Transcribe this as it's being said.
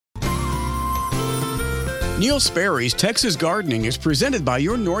Neil Sperry's Texas Gardening is presented by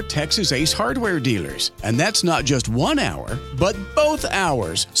your North Texas Ace Hardware dealers. And that's not just 1 hour, but both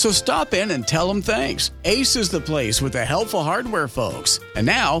hours. So stop in and tell them thanks. Ace is the place with the helpful hardware folks. And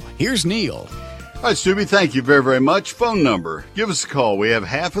now, here's Neil. All right, Stubby, thank you very, very much. Phone number. Give us a call. We have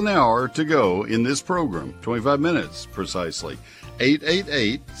half an hour to go in this program, 25 minutes precisely.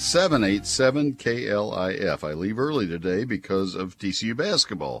 888-787-KLIF. I leave early today because of TCU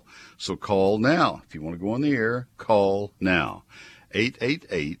basketball. So call now. If you want to go on the air, call now.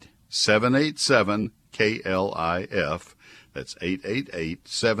 888-787-KLIF. That's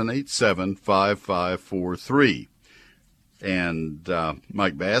 888-787-5543. And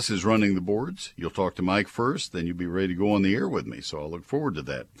Mike Bass is running the boards. You'll talk to Mike first, then you'll be ready to go on the air with me. So I'll look forward to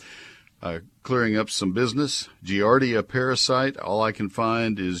that. Clearing up some business. Giardia parasite, all I can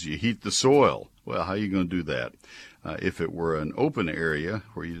find is you heat the soil. Well, how are you going to do that? If it were an open area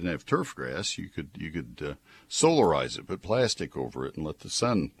where you didn't have turf grass, you could solarize it, put plastic over it, and let the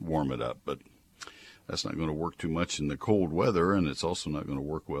sun warm it up. But that's not going to work too much in the cold weather, and it's also not going to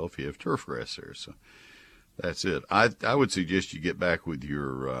work well if you have turf grass there. So that's it. I would suggest you get back with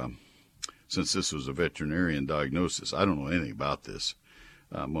your, since this was a veterinarian diagnosis, I don't know anything about this.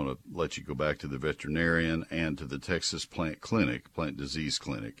 I'm going to let you go back to the veterinarian and to the Texas Plant Disease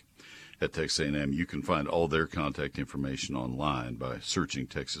Clinic at Texas A&M. You can find all their contact information online by searching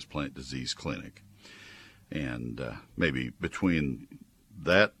Texas Plant Disease Clinic. And maybe between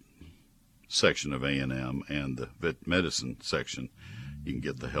that section of A&M and the vet medicine section, you can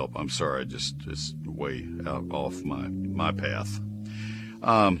get the help. I'm sorry, it's way out off my path.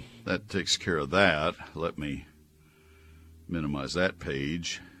 That takes care of that. Let me minimize that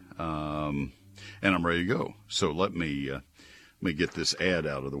page, and I'm ready to go. So let me get this ad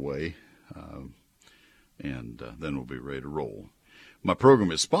out of the way, and then we'll be ready to roll. My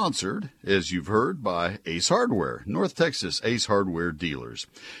program is sponsored, as you've heard, by Ace Hardware, North Texas Ace Hardware dealers.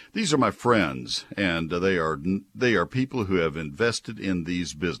 These are my friends, and they are people who have invested in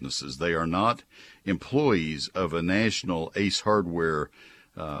these businesses. They are not employees of a national Ace Hardware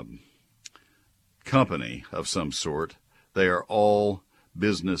company of some sort. They are all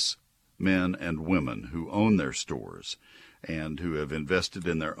business men and women who own their stores and who have invested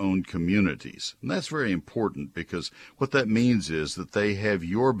in their own communities. And that's very important, because what that means is that they have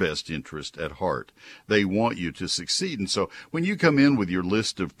your best interest at heart. They want you to succeed. And so when you come in with your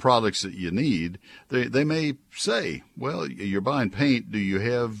list of products that you need, they may say, well, you're buying paint. Do you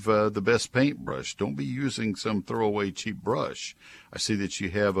have the best paintbrush? Don't be using some throwaway cheap brush. I see that you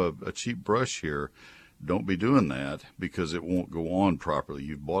have a cheap brush here. Don't be doing that, because it won't go on properly.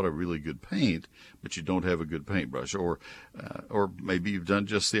 You've bought a really good paint, but you don't have a good paintbrush. Or maybe you've done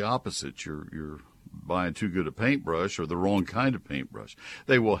just the opposite. You're buying too good a paintbrush or the wrong kind of paintbrush.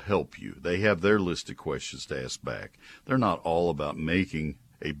 They will help you. They have their list of questions to ask back. They're not all about making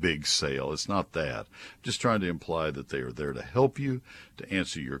a big sale. It's not that. I'm just trying to imply that they are there to help you, to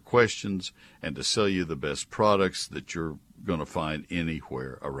answer your questions, and to sell you the best products that you're going to find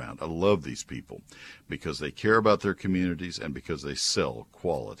anywhere around. I love these people because they care about their communities and because they sell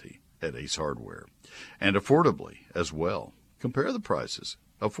quality at Ace Hardware, and affordably as well. Compare the prices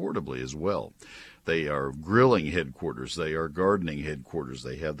affordably as well. They are grilling headquarters. They are gardening headquarters.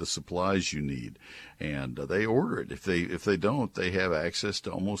 They have the supplies you need, and they order it. If they don't, they have access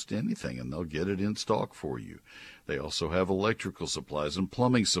to almost anything, and they'll get it in stock for you. They also have electrical supplies and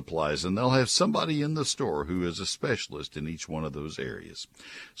plumbing supplies, and they'll have somebody in the store who is a specialist in each one of those areas.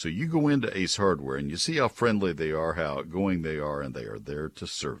 So you go into Ace Hardware, and you see how friendly they are, how outgoing they are, and they are there to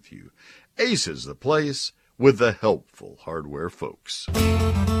serve you. Ace is the place with the helpful hardware folks.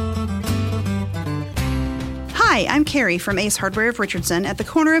 Hi, I'm Carrie from Ace Hardware of Richardson at the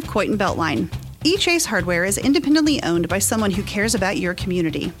corner of Coit and Beltline. Each Ace Hardware is independently owned by someone who cares about your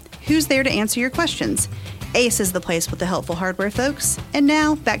community, who's there to answer your questions. Ace is the place with the helpful hardware folks. And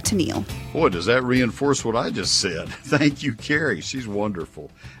now, back to Neil. Boy, does that reinforce what I just said. Thank you, Carrie. She's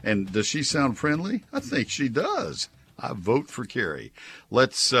wonderful. And does she sound friendly? I think she does. I vote for Carrie.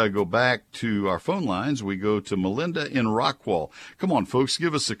 Let's go back to our phone lines. We go to Melinda in Rockwall. Come on, folks,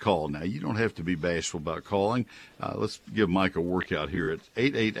 give us a call. Now, you don't have to be bashful about calling. Let's give Mike a workout here at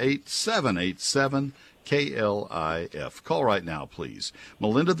 888-787-KLIF. Call right now, please.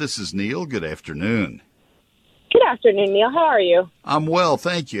 Melinda, this is Neil. Good afternoon. Good afternoon, Neil. How are you? I'm well,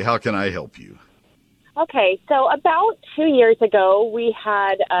 thank you. How can I help you? Okay, so about 2 years ago, we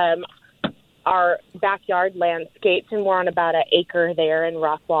had our backyard landscaped, and we're on about an acre there in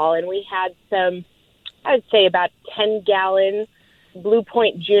Rockwall, and we had some, I would say about 10-gallon Blue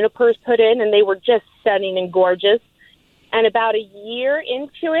Point junipers put in, and they were just stunning and gorgeous. And about a year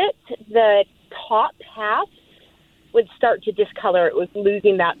into it, the top half would start to discolor. It was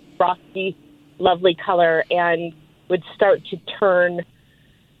losing that frosty, lovely color and would start to turn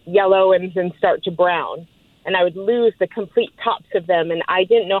yellow and then start to brown. And I would lose the complete tops of them, and I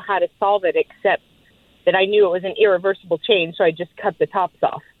didn't know how to solve it except that I knew it was an irreversible change, so I just cut the tops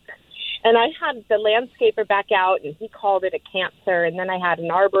off. And I had the landscaper back out, and he called it a cancer, and then I had an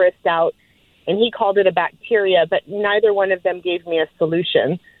arborist out, and he called it a bacteria, but neither one of them gave me a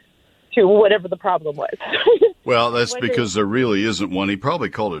solution to whatever the problem was. Well, that's because there really isn't one. He probably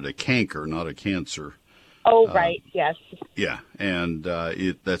called it a canker, not a cancer. Oh, right, yes. Yeah, and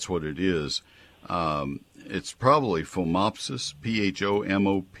that's what it is. It's probably Phomopsis,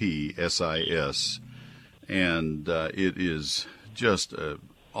 Phomopsis, and it is just an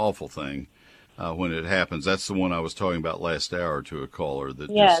awful thing when it happens. That's the one I was talking about last hour to a caller that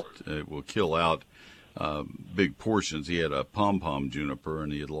yes. just it will kill out big portions. He had a pom-pom juniper,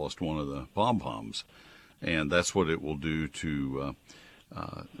 and he had lost one of the pom-poms, and that's what it will do to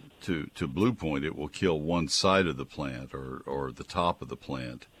Blue Point. It will kill one side of the plant or the top of the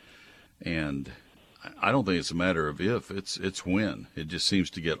plant, and I don't think it's a matter of if, it's when. It just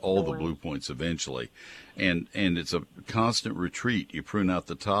seems to get all the blue points eventually. And it's a constant retreat. You prune out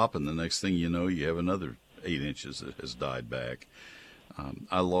the top, and the next thing you know, you have another 8 inches that has died back.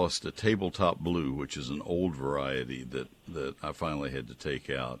 I lost a tabletop blue, which is an old variety that I finally had to take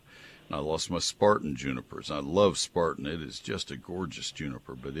out. And I lost my Spartan junipers. I love Spartan. It is just a gorgeous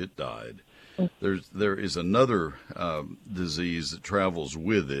juniper, but it died. There is another disease that travels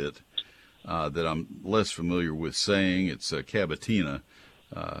with it, that I'm less familiar with saying. It's Cabotina,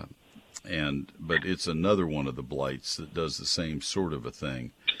 but it's another one of the blights that does the same sort of a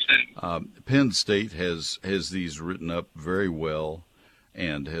thing. Penn State has these written up very well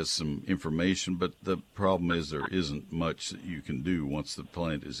and has some information, but the problem is there isn't much that you can do once the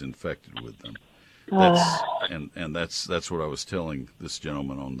plant is infected with them. That's what I was telling this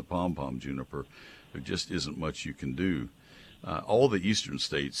gentleman on the pom-pom juniper. There just isn't much you can do. All the eastern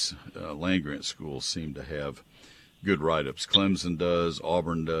states, land-grant schools seem to have good write-ups. Clemson does,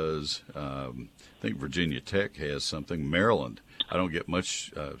 Auburn does. I think Virginia Tech has something. Maryland. I don't get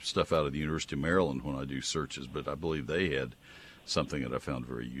much stuff out of the University of Maryland when I do searches, but I believe they had something that I found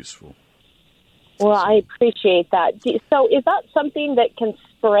very useful. Well, I appreciate that. So is that something that can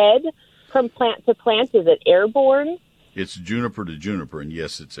spread from plant to plant? Is it airborne? It's juniper to juniper, and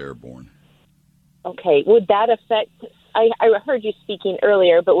yes, it's airborne. Okay. Would that affect... I heard you speaking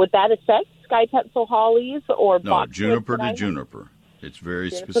earlier, but would that affect sky pencil hollies or no, juniper to juniper? It's very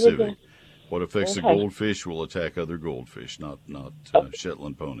specific. What affects the goldfish will attack other goldfish, not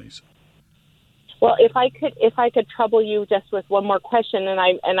Shetland ponies. Well, if I could trouble you just with one more question, and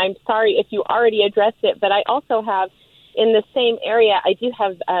I'm sorry if you already addressed it, but I also have in the same area. I do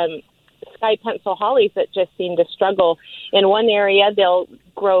have sky pencil hollies that just seem to struggle. In one area, they'll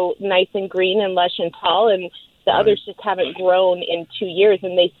grow nice and green and lush and tall, and the others just haven't grown in 2 years,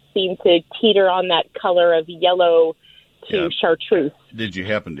 and they seem to teeter on that color of yellow to chartreuse. Did you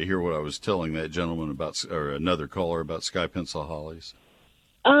happen to hear what I was telling that gentleman about, or another caller about sky pencil hollies?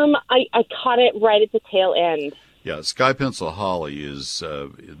 I caught it right at the tail end. Yeah, sky pencil holly is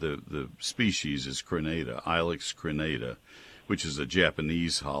the species is crenata, Ilex crenata, which is a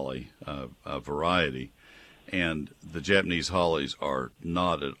Japanese holly variety. And the Japanese hollies are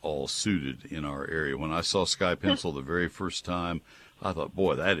not at all suited in our area. When I saw sky pencil the very first time, I thought,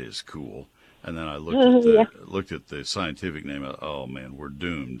 boy, that is cool. And then I looked at the scientific name. Oh man, we're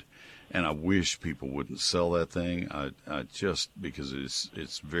doomed. And I wish people wouldn't sell that thing. I just because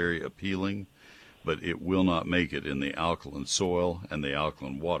it's very appealing, but it will not make it in the alkaline soil and the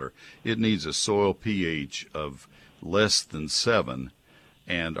alkaline water. It needs a soil pH of less than 7.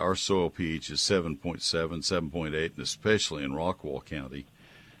 And our soil pH is 7.7, 7.8, and especially in Rockwall County.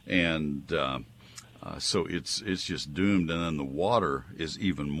 And so it's just doomed. And then the water is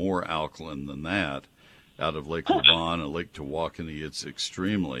even more alkaline than that. Out of Lake Lavon and Lake Tawakoni, it's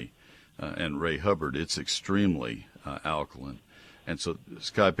extremely, and Ray Hubbard, it's extremely alkaline. And so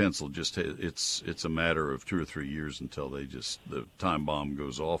sky pencil just it's a matter of 2 or 3 years until the time bomb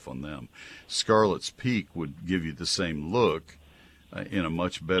goes off on them. Scarlet's Peak would give you the same look. In a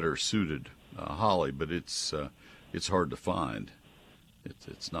much better suited holly, but it's hard to find.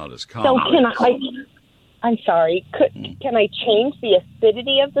 It's not as common. So I'm sorry. Can I change the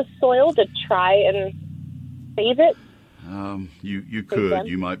acidity of the soil to try and save it? You could.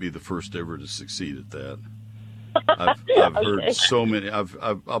 You might be the first ever to succeed at that. I've heard so many.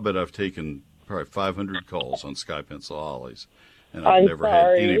 I'll bet I've taken probably 500 calls on sky pencil hollies, And I've I'm never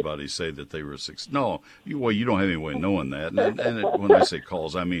sorry. had anybody say that they were successful. No, you don't have any way of knowing that. When I say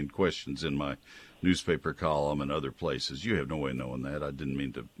calls, I mean questions in my newspaper column and other places. You have no way of knowing that. I didn't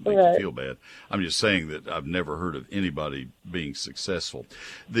mean to make you feel bad. I'm just saying that I've never heard of anybody being successful.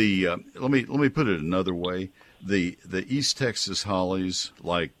 Let me put it another way. The East Texas hollies,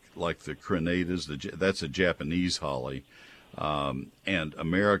 like the crenadas, that's a Japanese holly, and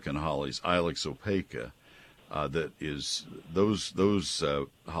American hollies, Ilex opaca. Those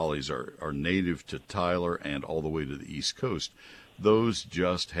hollies are native to Tyler and all the way to the East Coast. Those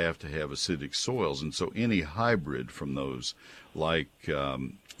just have to have acidic soils, and so any hybrid from those, like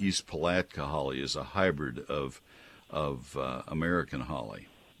East Palatka holly, is a hybrid of American holly,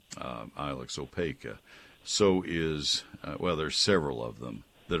 Ilex opaca. So is there's several of them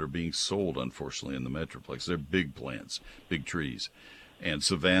that are being sold, unfortunately, in the Metroplex. They're big plants, big trees. And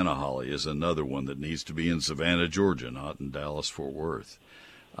Savannah holly is another one that needs to be in Savannah, Georgia, not in Dallas-Fort Worth.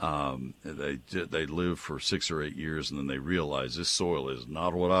 They live for 6 or 8 years, and then they realize this soil is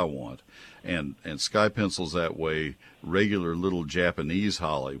not what I want. And sky pencil's that way. Regular little Japanese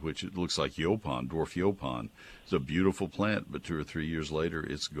holly, which it looks like Yaupon, dwarf Yaupon, it's a beautiful plant, but 2 or 3 years later,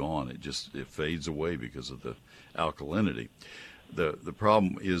 it's gone. It fades away because of the alkalinity. The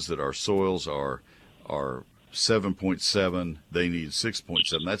problem is that our soils are 7.7. They need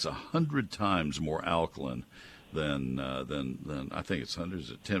 6.7. That's 100 times more alkaline than I think it's 100. Is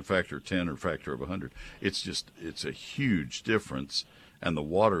it 10 factor 10 or factor of 100? It's a huge difference, and the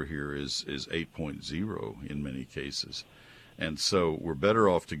water here is 8.0 in many cases, and so we're better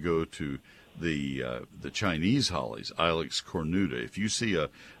off to go to the Chinese hollies, Ilex cornuta. If you see a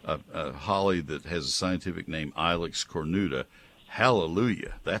holly that has a scientific name, Ilex cornuta,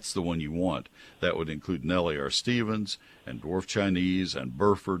 hallelujah, that's the one you want. That would include Nellie R. Stevens and dwarf Chinese and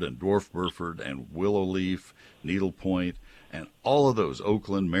Burford and dwarf Burford and willow leaf, needlepoint, and all of those,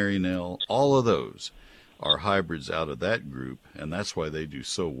 Oakland, Marynell, all of those are hybrids out of that group, and that's why they do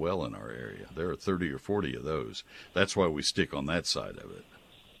so well in our area. There are 30 or 40 of those. That's why we stick on that side of it.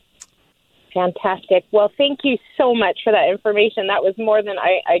 Fantastic. Well, thank you so much for that information. That was more than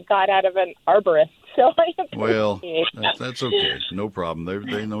I got out of an arborist. So I appreciate that. That's okay. No problem.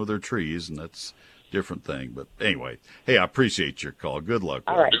 They know their trees, and that's a different thing. But anyway, hey, I appreciate your call. Good luck.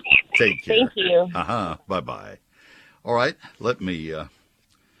 All right. Take care. Thank you. Bye-bye. All right. Let me tell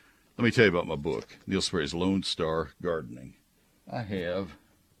you about my book, Neil Sperry's Lone Star Gardening. I have.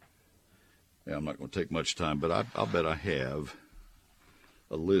 Yeah, I'm not going to take much time, but I'll bet I have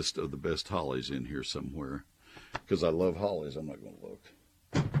a list of the best hollies in here somewhere, because I love hollies. I'm not going to look.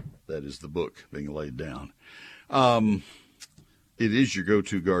 That is the book being laid down. It is your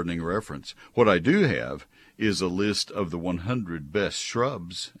go-to gardening reference. What I do have is a list of the 100 best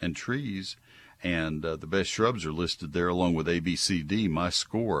shrubs and trees, and the best shrubs are listed there along with ABCD, my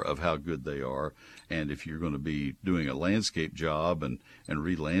score of how good they are. And if you're going to be doing a landscape job and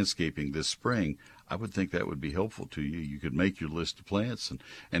re-landscaping this spring, I would think that would be helpful to you. You could make your list of plants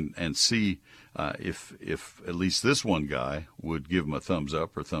and see if at least this one guy would give them a thumbs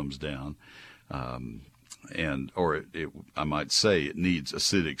up or thumbs down. I might say it needs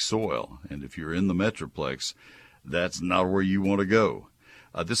acidic soil. And if you're in the Metroplex, that's not where you want to go.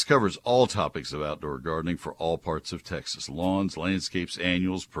 This covers all topics of outdoor gardening for all parts of Texas: lawns, landscapes,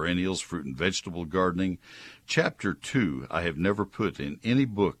 annuals, perennials, fruit and vegetable gardening. Chapter 2 I have never put in any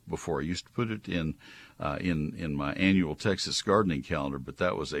book before. I used to put it in my annual Texas gardening calendar, but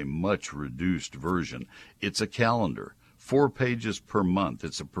that was a much reduced version. It's a calendar, 4 pages per month.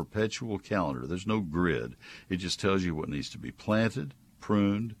 It's a perpetual calendar. There's no grid. It just tells you what needs to be planted,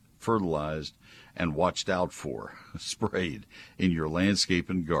 pruned, fertilized, and watched out for, sprayed in your landscape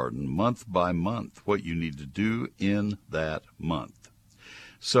and garden month by month, what you need to do in that month.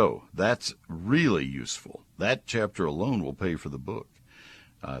 So that's really useful. That chapter alone will pay for the book.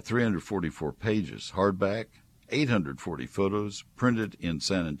 344 pages, hardback, 840 photos, printed in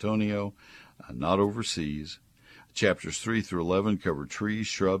San Antonio, not overseas. Chapters 3 through 11 cover trees,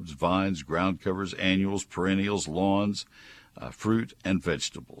 shrubs, vines, ground covers, annuals, perennials, lawns, fruit, and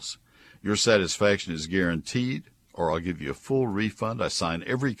vegetables. Your satisfaction is guaranteed, or I'll give you a full refund. I sign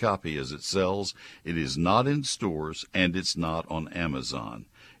every copy as it sells. It is not in stores, and it's not on Amazon.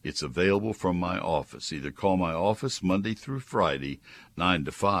 It's available from my office. Either call my office Monday through Friday, 9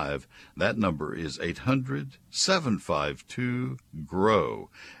 to 5. That number is 800-752-GROW,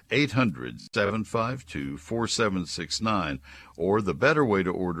 800-752-4769. Or the better way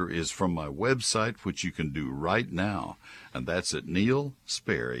to order is from my website, which you can do right now, and that's at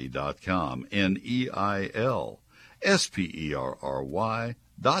neilsperry.com, NeilSperry.com.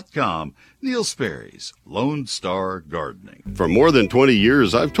 neilsperry's.com. Neil Sperry's Lone Star Gardening. For more than 20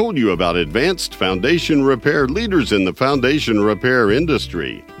 years, I've told you about Advanced Foundation Repair, leaders in the foundation repair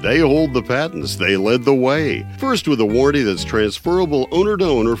industry. They hold the patents. They led the way. First with a warranty that's transferable owner to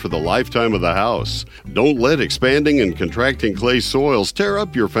owner for the lifetime of the house. Don't let expanding and contracting clay soils tear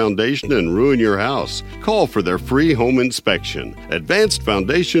up your foundation and ruin your house. Call for their free home inspection. Advanced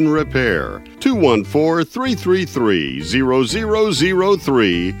Foundation Repair,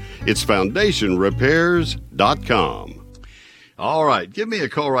 214-333-0003. It's foundationrepairs.com. All right, give me a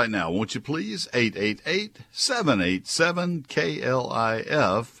call right now, won't you please?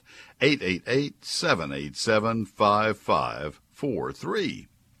 888-787-KLIF, 888-787-5543.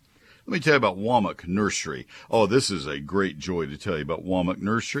 Let me tell you about Womack Nursery. Oh, this is a great joy to tell you about Womack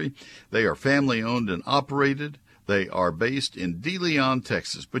Nursery. They are family-owned and operated. They are based in De Leon,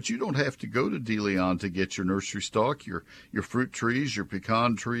 Texas, but you don't have to go to De Leon to get your nursery stock, your fruit trees, your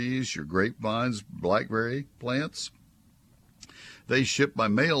pecan trees, your grapevines, blackberry plants. They ship by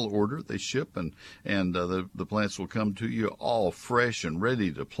mail order. They ship, and the plants will come to you all fresh and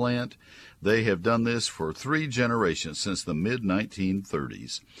ready to plant. They have done this for 3 generations, since the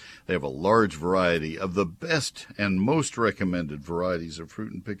mid-1930s. They have a large variety of the best and most recommended varieties of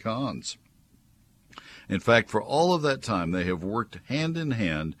fruit and pecans. In fact, for all of that time, they have worked hand in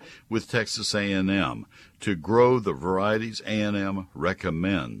hand with Texas A&M to grow the varieties A&M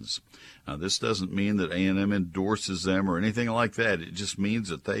recommends. Now, this doesn't mean that A&M endorses them or anything like that. It just means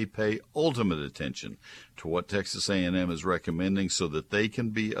that they pay ultimate attention to what Texas A&M is recommending so that they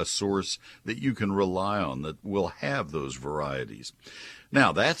can be a source that you can rely on that will have those varieties.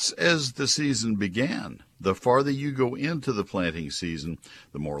 Now, that's as the season began. The farther you go into the planting season,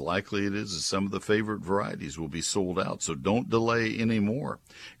 the more likely it is that some of the favorite varieties will be sold out, so don't delay anymore.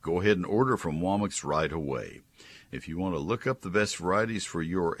 Go ahead and order from Womack's right away. If you want to look up the best varieties for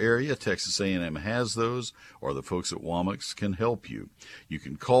your area, Texas A&M has those, or the folks at Womack's can help you. You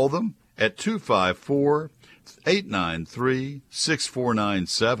can call them at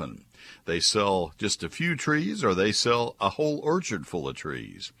 254-893-6497. They sell just a few trees, or they sell a whole orchard full of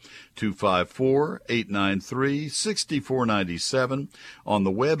trees. 254-893-6497. On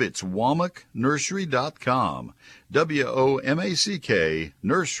the web, it's WomackNursery.com. WOMACK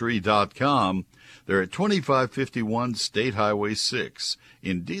Nursery.com. They're at 2551 State Highway 6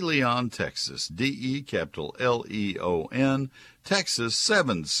 in De Leon, Texas. DE-Leon, Texas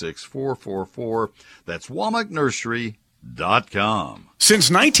 76444. That's WomackNursery.com.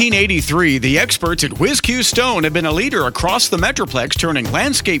 Since 1983, the experts at Whiz-Q Stone have been a leader across the Metroplex, turning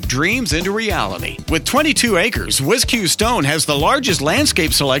landscape dreams into reality. With 22 acres, Whiz-Q Stone has the largest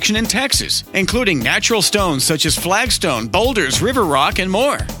landscape selection in Texas, including natural stones such as flagstone, boulders, river rock, and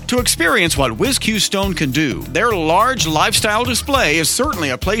more. To experience what Whiz-Q Stone can do, their large lifestyle display is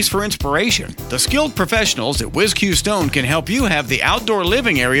certainly a place for inspiration. The skilled professionals at Whiz-Q Stone can help you have the outdoor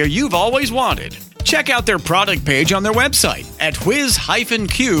living area you've always wanted. Check out their product page on their website at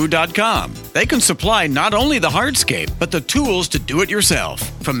whiz-q.com. They can supply not only the hardscape, but the tools to do it yourself.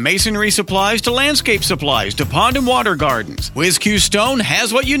 From masonry supplies to landscape supplies to pond and water gardens, Whiz-Q Stone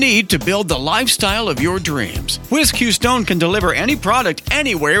has what you need to build the lifestyle of your dreams. Whiz-Q Stone can deliver any product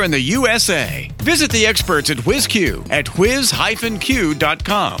anywhere in the USA. Visit the experts at Whiz-Q at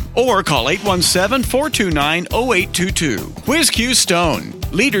whiz-q.com or call 817-429-0822. Whiz-Q Stone,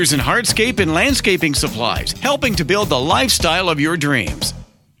 leaders in hardscape and landscaping supplies, helping to build the lifestyle of your dreams.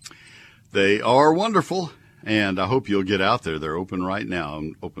 They are wonderful, and I hope you'll get out there. They're open right now,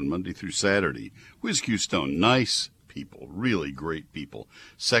 open Monday through Saturday. Whiz-Q Stone, nice people, really great people.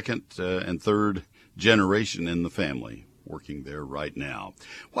 Second and third generation in the family working there right now.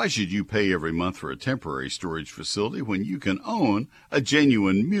 Why should you pay every month for a temporary storage facility when you can own a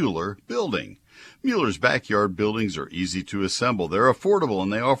genuine Mueller building? Mueller's backyard buildings are easy to assemble. They're affordable,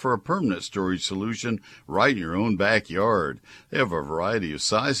 and they offer a permanent storage solution right in your own backyard. They have a variety of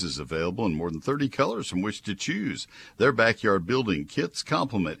sizes available and more than 30 colors from which to choose. Their backyard building kits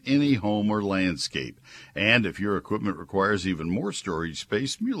complement any home or landscape. And if your equipment requires even more storage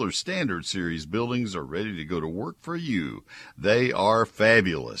space, Mueller's Standard Series buildings are ready to go to work for you. They are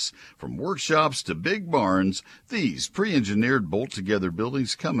fabulous. From workshops to big barns, these pre-engineered bolt-together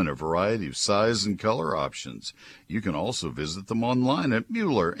buildings come in a variety of size and color options. You can also visit them online at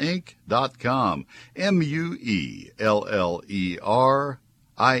MuellerInc.com,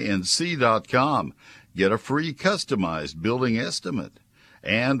 MuellerInc.com. Get a free customized building estimate.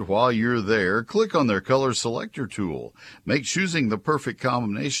 And while you're there, click on their color selector tool. Make choosing the perfect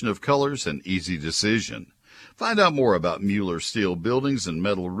combination of colors an easy decision. Find out more about Mueller Steel Buildings and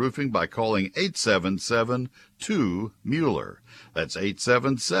Metal Roofing by calling 877-2-MUELLER. That's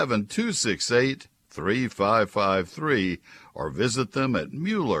 877-268-3553, or visit them at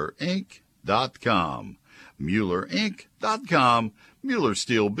MuellerInc.com. MuellerInc.com, Mueller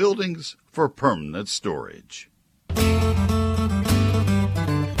Steel Buildings for permanent storage.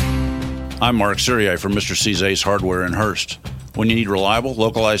 I'm Mark Siriai from Mr. C's Ace Hardware in Hurst. When you need reliable,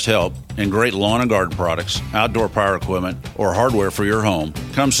 localized help and great lawn and garden products, outdoor power equipment, or hardware for your home,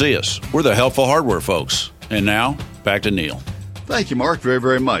 come see us. We're the helpful hardware folks. And now, back to Neil. Thank you, Mark, very,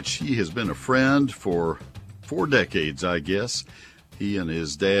 very much. He has been a friend for 4 decades, I guess. He and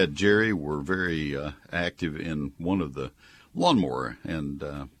his dad, Jerry, were very active in one of the lawnmower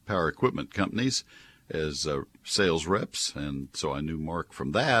and power equipment companies as sales reps, and so I knew Mark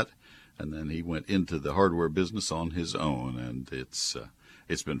from that. And then he went into the hardware business on his own, and it's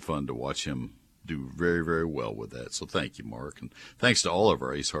been fun to watch him do very, very well with that. So thank you, Mark. And thanks to all of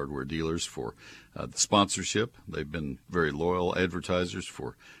our Ace Hardware dealers for the sponsorship. They've been very loyal advertisers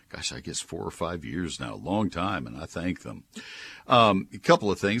for, I guess 4 or 5 years now, a long time, and I thank them. A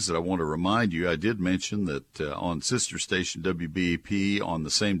couple of things that I want to remind you. I did mention that on sister station WBAP on the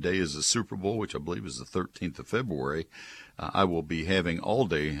same day as the Super Bowl, which I believe is the 13th of February, I will be having all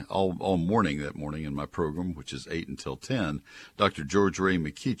morning that morning in my program, which is 8 until 10, Dr. George Ray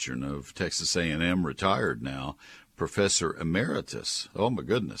McEachern of Texas A&M, retired now, Professor Emeritus, oh my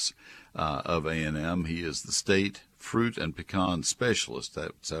goodness, of A&M. He is the state fruit and pecan specialist.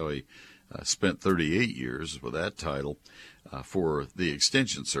 That's how he spent 38 years with that title for the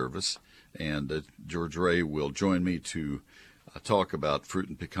Extension Service. And George Ray will join me to talk about fruit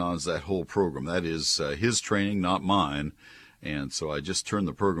and pecans, that whole program. That is his training, not mine. And so I just turned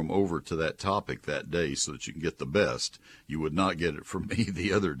the program over to that topic that day so that you can get the best. You would not get it from me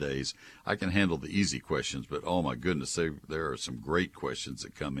the other days. I can handle the easy questions, but oh my goodness, there are some great questions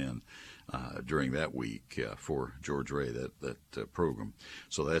that come in during that week for George Ray, that program.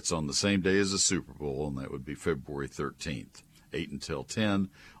 So that's on the same day as the Super Bowl, and that would be February 13th, 8 until 10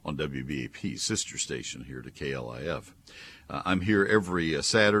 on WBAP, sister station here to KLIF. I'm here every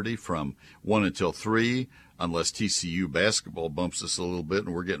Saturday from 1 until 3, unless TCU basketball bumps us a little bit,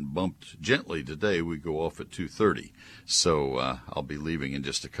 and we're getting bumped gently today. We go off at 2:30, so I'll be leaving in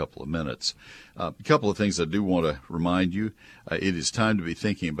just a couple of minutes. A couple of things I do want to remind you. It is time to be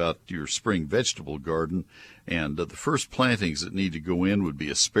thinking about your spring vegetable garden, and the first plantings that need to go in would be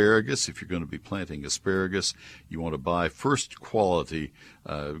asparagus. If you're going to be planting asparagus, you want to buy first quality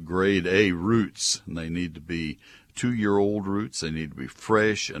grade A roots, and they need to be 2-year-old roots. They need to be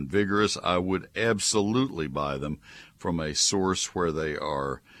fresh and vigorous. I would absolutely buy them from a source where they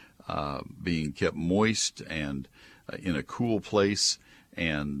are being kept moist and in a cool place,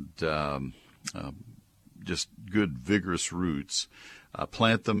 and just good, vigorous roots.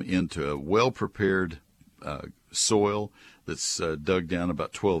 Plant them into a well-prepared soil that's dug down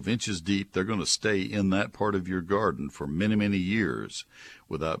about 12 inches deep. They're going to stay in that part of your garden for many, many years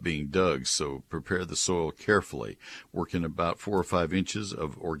without being dug, so prepare the soil carefully. Work in about 4 or 5 inches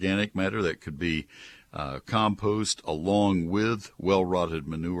of organic matter. That could be compost along with well-rotted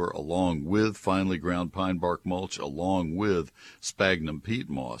manure, along with finely ground pine bark mulch, along with sphagnum peat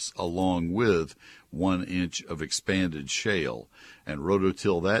moss, along with 1 inch of expanded shale, and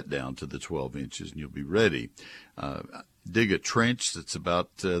rototill that down to the 12 inches, and you'll be ready. Dig a trench that's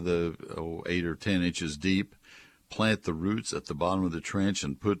about 8 or 10 inches deep. Plant the roots at the bottom of the trench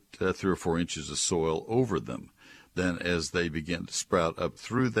and put 3 or 4 inches of soil over them. Then as they begin to sprout up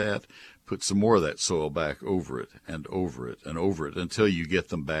through that, put some more of that soil back over it and over it and over it until you get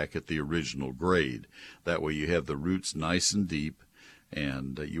them back at the original grade. That way you have the roots nice and deep,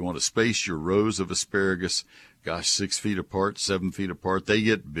 and you want to space your rows of asparagus, 6 feet apart, 7 feet apart. They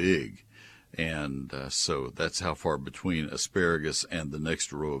get big. And so that's how far between asparagus and the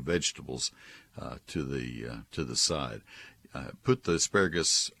next row of vegetables to the side. Put the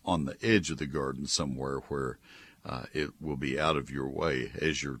asparagus on the edge of the garden somewhere where it will be out of your way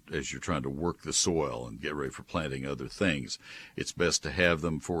as you're trying to work the soil and get ready for planting other things. It's best to have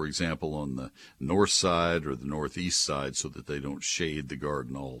them, for example, on the north side or the northeast side so that they don't shade the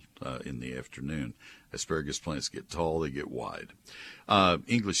garden all in the afternoon. Asparagus plants get tall, they get wide.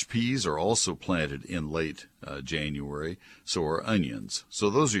 English peas are also planted in late January, so are onions. So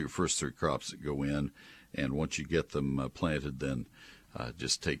those are your first 3 crops that go in, and once you get them planted, then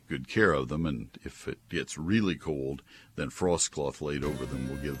just take good care of them, and if it gets really cold, then frost cloth laid over them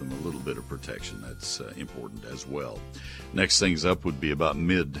will give them a little bit of protection. That's important as well. Next things up would be about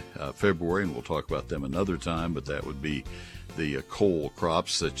mid-February, and we'll talk about them another time, but that would be the cole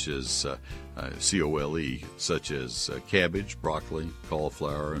crops such as C-O-L-E, such as cabbage, broccoli,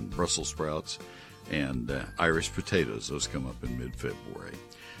 cauliflower, and Brussels sprouts, and Irish potatoes. Those come up in mid-February.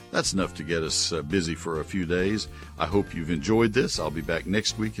 That's enough to get us busy for a few days. I hope you've enjoyed this. I'll be back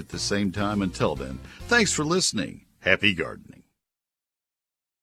next week at the same time. Until then, thanks for listening. Happy gardening.